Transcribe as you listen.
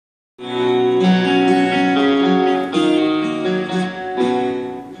I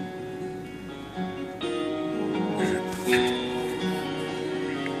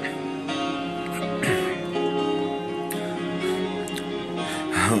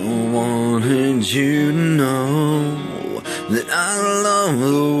wanted you to know that I love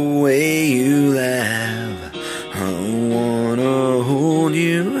the way you laugh. I wanna hold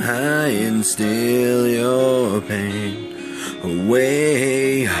you high and steal your pain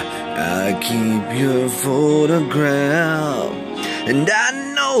away. I keep your photograph, and I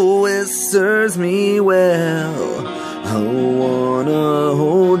know it serves me well. I wanna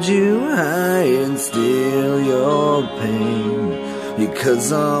hold you high and steal your pain,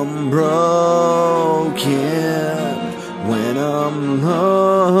 because I'm broken when I'm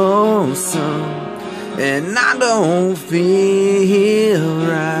lonesome, and I don't feel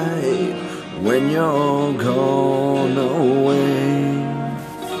right when you're gone away.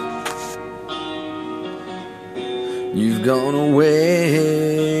 You've gone away,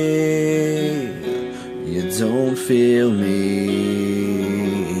 you don't feel me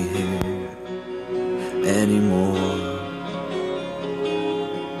here anymore.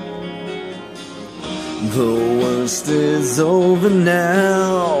 The worst is over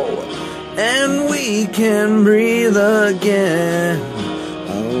now, and we can breathe again.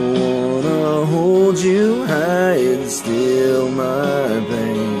 I wanna hold you high and steal my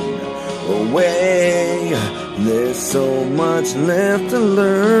pain away. There's so much left to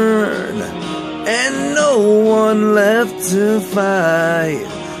learn, and no one left to fight.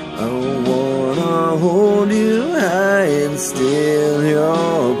 I wanna hold you high and steal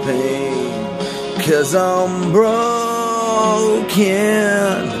your pain, 'cause I'm broken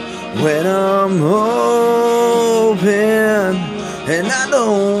when I'm open, and I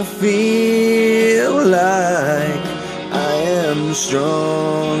don't feel like I am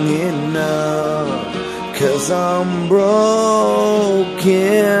strong enough, 'cause I'm broken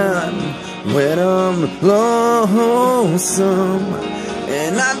when I'm lonesome,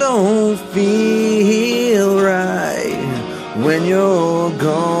 and I don't feel right when you're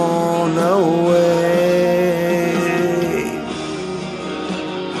gone away.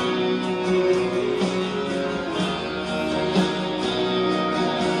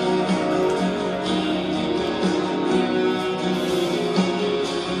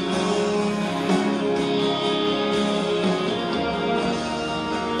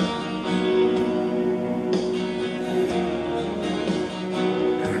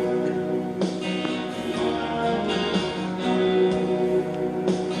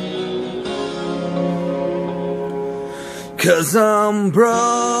 'Cause I'm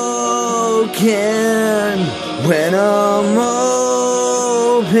broken when I'm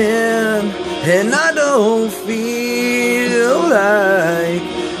open, and I don't feel like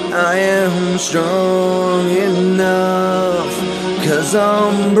I am strong enough. 'Cause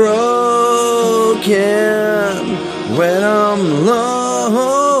I'm broken when I'm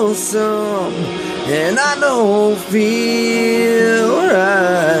lonesome, and I don't feel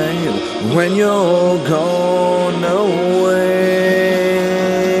right when you're gone away.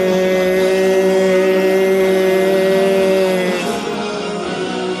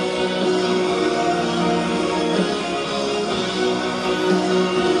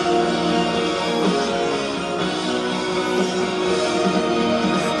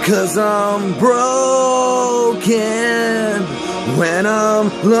 'Cause I'm broken when I'm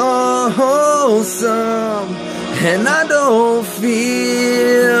lonesome, and I don't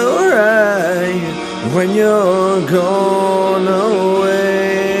feel right when you're gone away.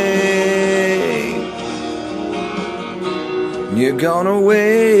 You're gone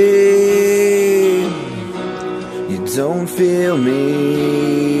away, you don't feel me